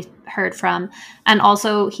 who we heard from. And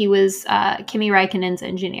also he was Kimi Räikkönen's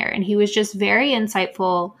engineer. And he was just very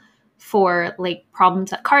insightful for like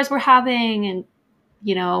problems that cars were having and,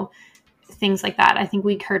 you know, things like that. I think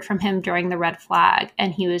we heard from him during the red flag,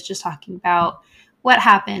 and he was just talking about what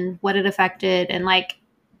happened, what it affected, and like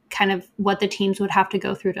kind of what the teams would have to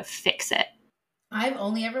go through to fix it. I've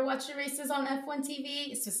only ever watched the races on F1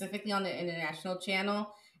 TV, specifically on the international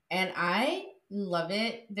channel, and I love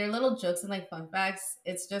it. Their little jokes and like fun facts,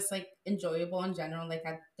 it's just like enjoyable in general. Like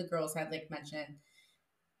the girls had like mentioned,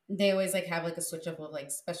 they always like have like a switch up of like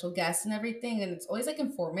special guests and everything, and it's always like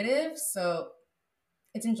informative. So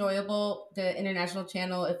it's enjoyable. The international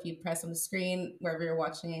channel, if you press on the screen wherever you're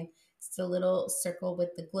watching it, it's the little circle with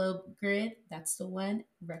the globe grid. That's the one.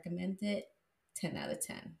 Recommend it. 10 out of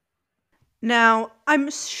 10. Now,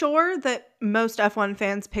 I'm sure that most F1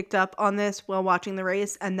 fans picked up on this while watching the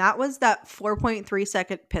race, and that was that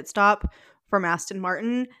 4.3-second pit stop from Aston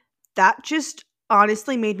Martin. That just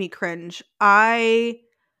honestly made me cringe. That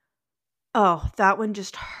one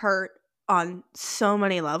just hurt on so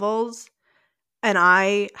many levels. And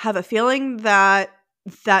I have a feeling that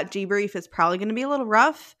debrief is probably going to be a little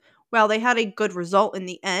rough. While they had a good result in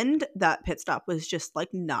the end, that pit stop was just like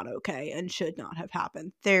not okay and should not have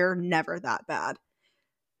happened. They're never that bad.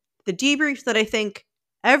 The debrief that I think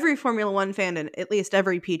every Formula One fan and at least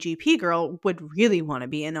every PGP girl would really want to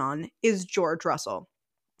be in on is George Russell.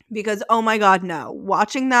 Because, oh my God, no.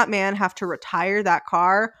 Watching that man have to retire that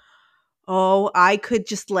car, I could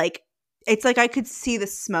just like, it's like I could see the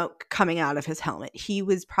smoke coming out of his helmet. He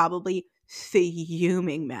was probably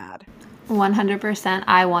fuming mad. 100%.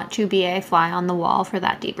 I want to be a fly on the wall for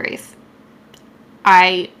that debrief.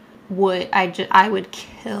 I would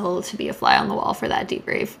kill to be a fly on the wall for that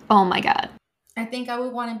debrief. Oh my God. I think I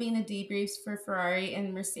would want to be in the debriefs for Ferrari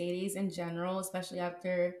and Mercedes in general, especially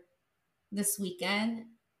after this weekend.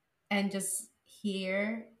 and just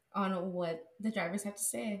hear on what the drivers have to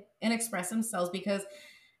say and express themselves, because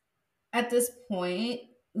at this point,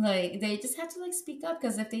 like, they just have to like speak up,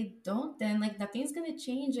 because if they don't, then like nothing's gonna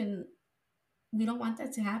change, and we don't want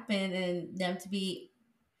that to happen and them to be,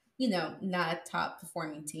 not top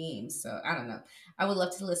performing teams. So I don't know. I would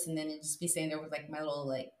love to listen in and just be sitting there with like my little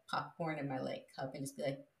like popcorn in my like cup and just be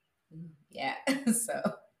like, yeah. So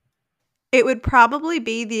It would probably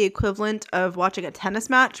be the equivalent of watching a tennis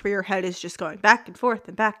match where your head is just going back and forth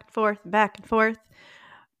and back and forth and back and forth.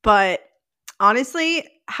 But honestly,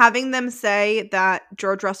 having them say that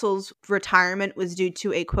George Russell's retirement was due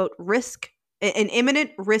to a quote an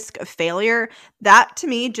imminent risk of failure, that to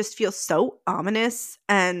me just feels so ominous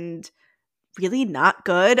and really not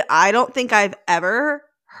good. I don't think I've ever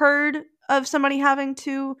heard of somebody having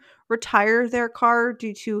to retire their car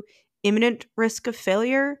due to imminent risk of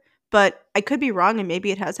failure, but I could be wrong and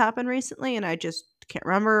maybe it has happened recently and I just can't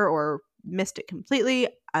remember or missed it completely.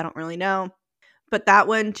 I don't really know. But that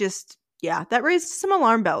one just, yeah, that raised some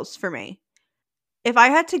alarm bells for me. If I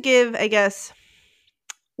had to give, I guess,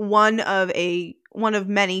 one of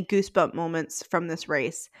many goosebump moments from this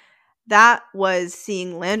race, that was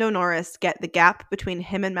seeing Lando Norris get the gap between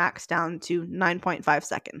him and Max down to 9.5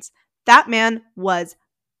 seconds. That man was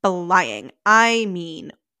flying. I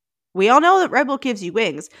mean, we all know that Red Bull gives you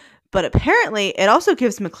wings, but apparently it also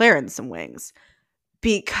gives McLaren some wings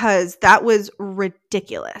because that was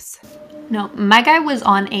ridiculous. No, my guy was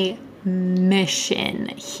on a mission.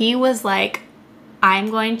 He was like,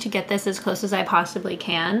 I'm going to get this as close as I possibly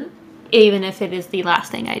can, even if it is the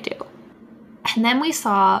last thing I do. And then we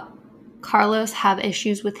saw Carlos have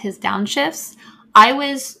issues with his downshifts. I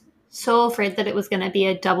was so afraid that it was going to be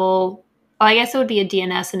a double, I guess it would be a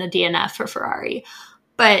DNS and a DNF for Ferrari.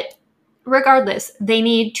 But regardless, they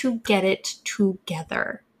need to get it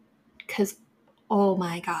together because, oh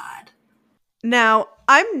my God. Now,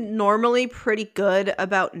 I'm normally pretty good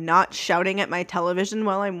about not shouting at my television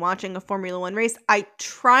while I'm watching a Formula One race. I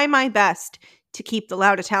try my best to keep the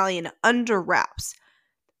loud Italian under wraps.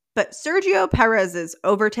 But Sergio Perez's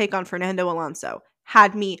overtake on Fernando Alonso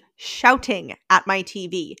had me shouting at my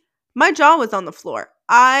TV. My jaw was on the floor.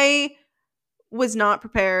 I was not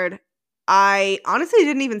prepared. I honestly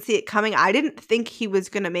didn't even see it coming. I didn't think he was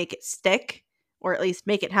going to make it stick, or at least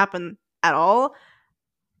make it happen at all.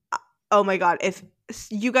 Oh my God, if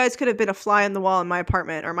you guys could have been a fly on the wall in my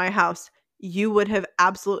apartment or my house, you would have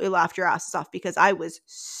absolutely laughed your asses off because I was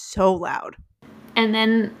so loud. And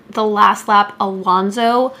then the last lap,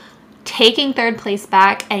 Alonso taking third place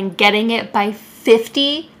back and getting it by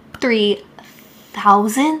 53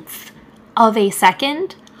 thousandths of a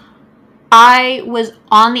second. I was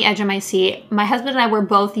on the edge of my seat. My husband and I were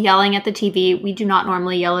both yelling at the TV. We do not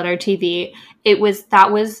normally yell at our TV.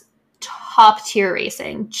 That was top tier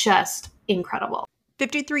racing. Just incredible.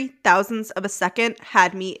 53 thousandths of a second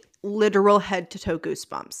had me literal head to toe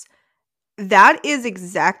goosebumps. That is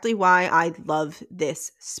exactly why I love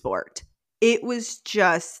this sport. It was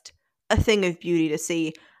just a thing of beauty to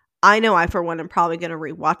see. I know I, for one, am probably going to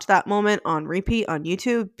rewatch that moment on repeat on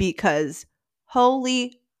YouTube because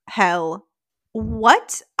holy hell,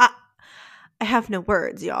 what? I have no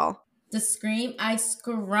words, y'all. the scream I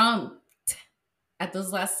scrumped at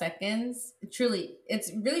those last seconds, truly,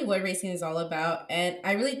 it's really what racing is all about. And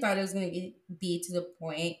I really thought it was going to be to the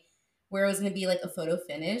point where it was going to be like a photo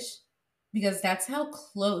finish, because that's how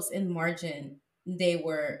close in margin they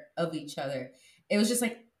were of each other. It was just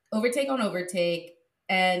like overtake on overtake,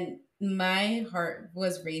 and my heart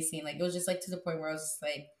was racing. Like, it was just like to the point where I was just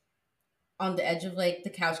like on the edge of like the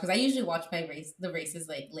couch, because I usually watch the races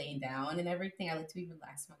like laying down and everything. I like to be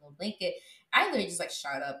relaxed in my little blanket. I literally just like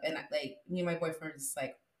shot up, and like me and my boyfriend were just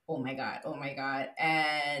like, oh my god,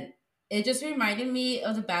 and it just reminded me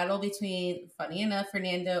of the battle between, funny enough,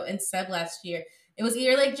 Fernando and Seb last year. It was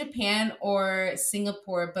either like Japan or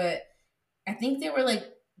Singapore, but I think they were like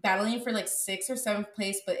battling for like 6th or 7th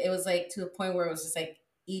place, but it was like to the point where it was just like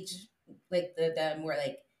each, like them were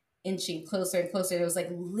like inching closer and closer. It was like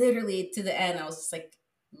literally to the end. I was just like,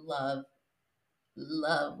 love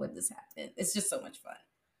when this happened. It's just so much fun.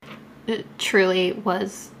 It truly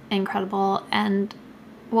was incredible. And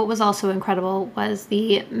what was also incredible was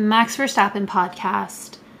the Max Verstappen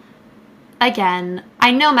podcast. Again,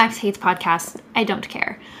 I know Max hates podcasts. I don't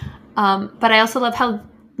care. But I also love how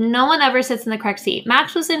no one ever sits in the correct seat.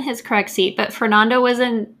 Max was in his correct seat, but Fernando was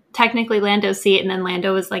in technically Lando's seat, and then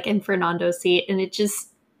Lando was like in Fernando's seat. And it's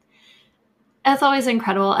always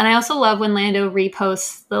incredible. And I also love when Lando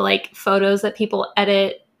reposts the like photos that people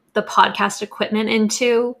edit the podcast equipment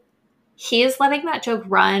into. He is letting that joke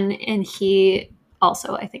run, and he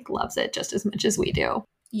also, I think, loves it just as much as we do.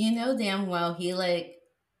 You know damn well he like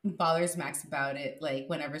bothers Max about it. Like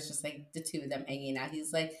whenever it's just like the two of them hanging out,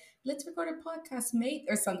 he's like, "Let's record a podcast, mate,"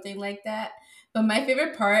 or something like that. But my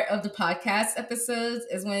favorite part of the podcast episodes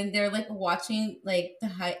is when they're like watching like the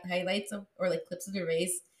highlights of or like clips of the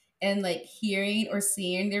race and like hearing or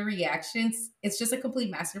seeing their reactions. It's just a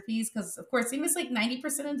complete masterpiece because of course they miss like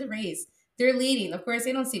 90% of the race. They're leading. Of course,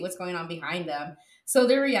 they don't see what's going on behind them. So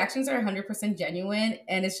their reactions are 100% genuine,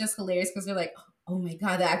 and it's just hilarious because they're like, oh my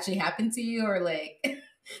god, that actually happened to you, or like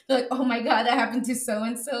they're like, oh my god, that happened to so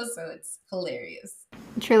and so. So it's hilarious.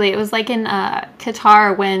 Truly, it was like in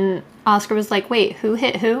Qatar when Oscar was like, "Wait, who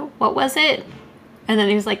hit who? What was it?" And then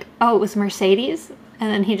he was like, "Oh, it was Mercedes."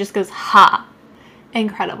 And then he just goes, "Ha!"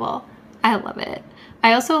 Incredible. I love it.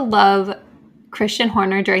 I also love Christian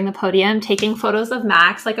Horner during the podium taking photos of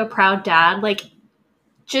Max like a proud dad. Like,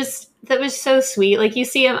 just that was so sweet. Like you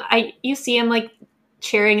see him like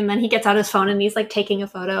cheering, and then he gets out his phone and he's like taking a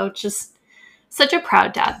photo. Just such a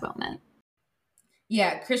proud dad moment.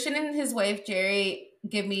 Yeah, Christian and his wife Jerry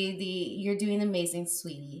give me the "you're doing amazing,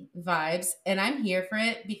 sweetie" vibes, and I'm here for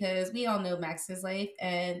it because we all know Max's life,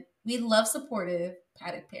 and we love supportive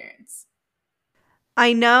paddock parents.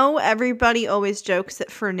 I know everybody always jokes that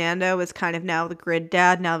Fernando is kind of now the grid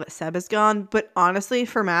dad now that Seb is gone, but honestly,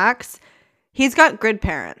 for Max, he's got grid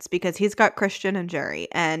parents because he's got Christian and Jerry,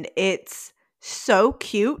 and it's so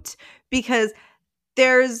cute because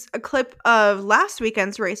there's a clip of last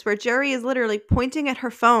weekend's race where Jerry is literally pointing at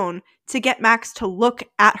her phone to get Max to look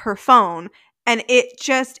at her phone, and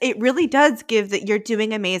it really does give that "you're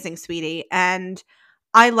doing amazing, sweetie," and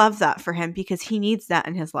I love that for him because he needs that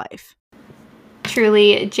in his life.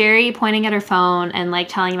 Truly, Jerry pointing at her phone and like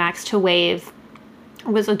telling Max to wave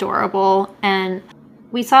was adorable. And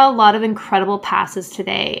we saw a lot of incredible passes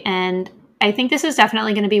today. And I think this is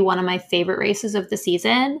definitely going to be one of my favorite races of the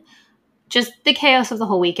season. Just the chaos of the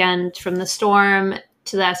whole weekend, from the storm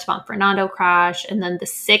to the Esteban Fernando crash, and then the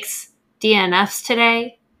 6 DNFs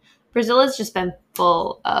today. Brazil has just been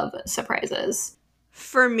full of surprises.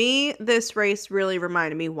 For me, this race really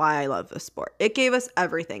reminded me why I love this sport. It gave us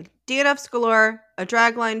everything. DNFs galore, a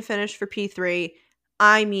dragline finish for P3.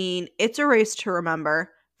 I mean, it's a race to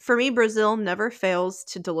remember. For me, Brazil never fails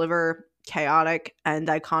to deliver chaotic and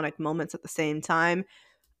iconic moments at the same time.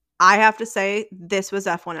 I have to say, this was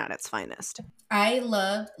F1 at its finest. I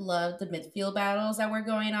loved the midfield battles that were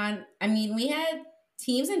going on. I mean, we had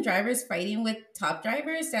teams and drivers fighting with top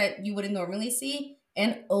drivers that you wouldn't normally see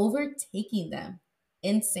and overtaking them.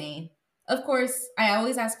 Insane. Of course, I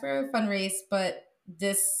always ask for a fun race, but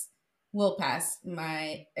this will pass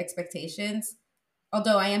my expectations.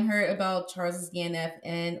 Although I am hurt about Charles's DNF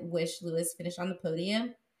and wish Lewis finished on the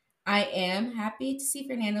podium, I am happy to see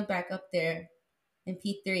Fernando back up there in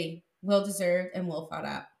P3. Well deserved and well fought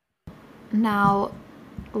out. Now,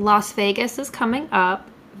 Las Vegas is coming up.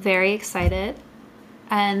 Very excited.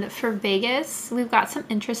 And for Vegas, we've got some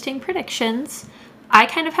interesting predictions. I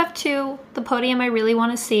kind of have two. The podium I really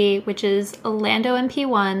want to see, which is Lando in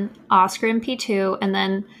P1, Oscar in P2, and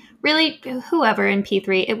then really whoever in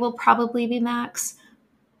P3. It will probably be Max,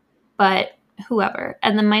 but whoever.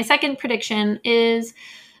 And then my second prediction is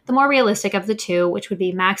the more realistic of the two, which would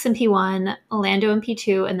be Max in P1, Lando in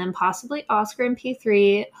P2, and then possibly Oscar in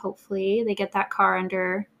P3. Hopefully they get that car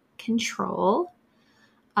under control.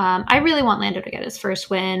 I really want Lando to get his first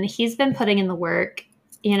win. He's been putting in the work.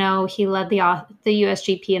 You know, he led the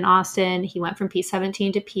USGP in Austin. He went from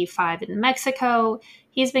P17 to P5 in Mexico.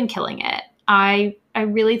 He's been killing it. I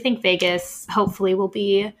really think Vegas hopefully will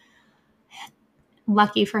be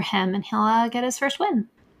lucky for him and he'll get his first win.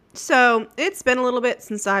 So it's been a little bit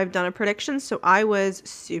since I've done a prediction, so I was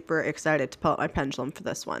super excited to pull out my pendulum for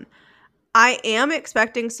this one. I am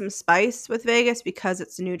expecting some spice with Vegas because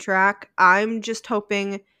it's a new track. I'm just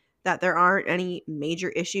hoping that there aren't any major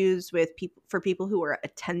issues with people who are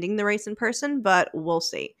attending the race in person, but we'll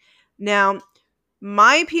see. Now,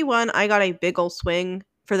 my P1, I got a big ol' swing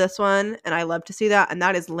for this one, and I love to see that, and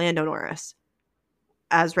that is Lando Norris.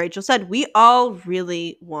 As Rachel said, we all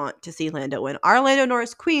really want to see Lando win. Our Lando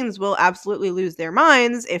Norris queens will absolutely lose their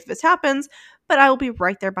minds if this happens, but I will be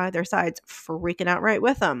right there by their sides, freaking out right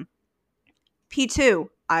with them. P2,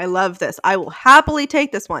 I love this. I will happily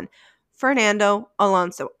take this one. Fernando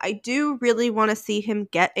Alonso. I do really want to see him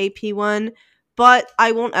get a P1, but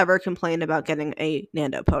I won't ever complain about getting a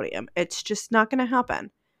Nando podium. It's just not going to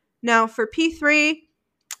happen. Now for P3,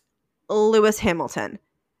 Lewis Hamilton.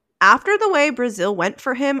 After the way Brazil went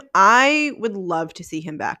for him, I would love to see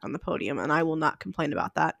him back on the podium, and I will not complain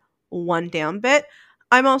about that one damn bit.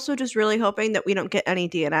 I'm also just really hoping that we don't get any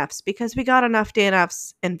DNFs because we got enough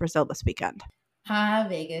DNFs in Brazil this weekend. Ah,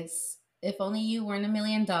 Vegas. If only you weren't $1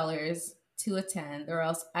 million to attend, or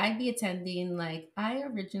else I'd be attending like I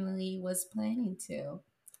originally was planning to.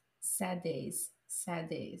 Sad days, sad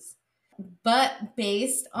days. But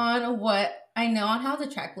based on what I know on how the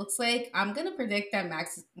track looks like, I'm gonna predict that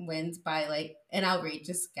Max wins by like an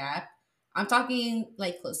outrageous gap. I'm talking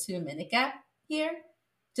like close to a minute gap here,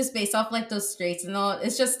 just based off like those straights and all.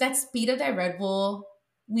 It's just that speed of that Red Bull,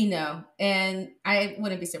 we know, and I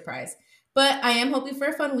wouldn't be surprised. But I am hoping for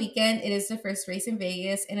a fun weekend. It is the first race in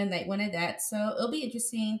Vegas and a night one at that, so it'll be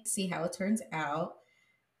interesting to see how it turns out.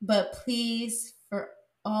 But please, for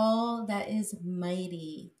all that is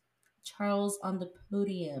mighty, Charles on the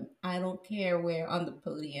podium. I don't care where on the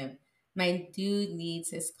podium. My dude needs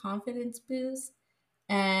his confidence boost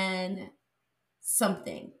and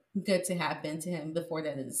something good to happen to him before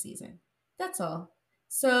the end of the season. That's all.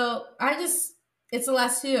 So it's the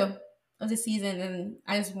last two of the season, and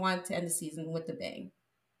I just want to end the season with a bang.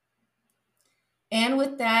 And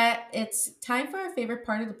with that, it's time for our favorite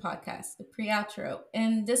part of the podcast, the pre outro.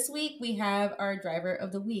 And this week we have our driver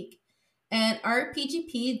of the week. And our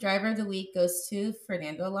PGP driver of the week goes to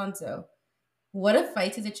Fernando Alonso. What a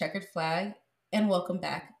fight to the checkered flag, and welcome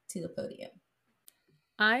back to the podium.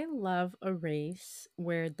 I love a race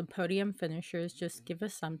where the podium finishers just give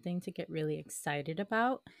us something to get really excited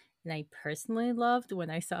about. And I personally loved when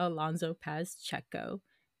I saw Alonso pass Checo.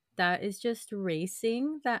 That is just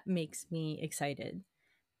racing that makes me excited.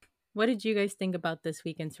 What did you guys think about this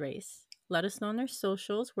weekend's race? Let us know on our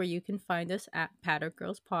socials where you can find us at Paddock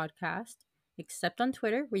Girls Podcast, except on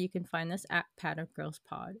Twitter where you can find us at Paddock Girls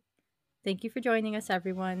Pod. Thank you for joining us,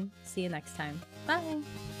 everyone. See you next time. Bye.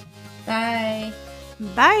 Bye.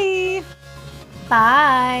 Bye.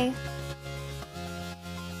 Bye.